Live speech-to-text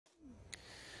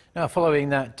Now, following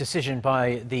that decision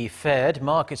by the Fed,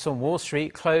 markets on Wall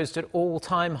Street closed at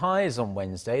all-time highs on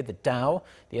Wednesday. The Dow,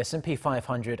 the S&P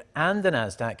 500 and the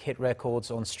Nasdaq hit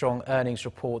records on strong earnings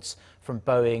reports from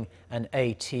Boeing and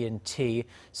AT&T.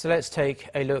 So let's take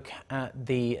a look at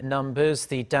the numbers.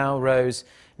 The Dow rose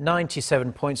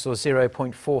 97 points or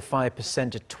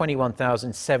 0.45% to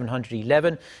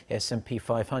 21,711. The S&P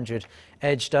 500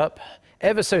 edged up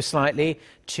ever so slightly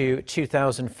to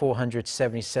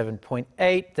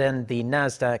 2,477.8. Then the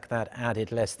Nasdaq, that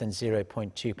added less than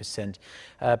 0.2%.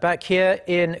 Back here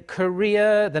in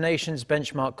Korea, the nation's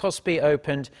benchmark KOSPI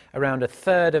opened around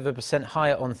 1/3%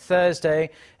 higher on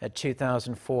Thursday at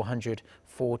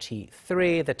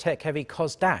 2,443. The tech-heavy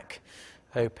KOSDAQ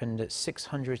opened at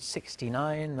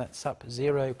 669. That's up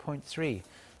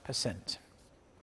 0.3%.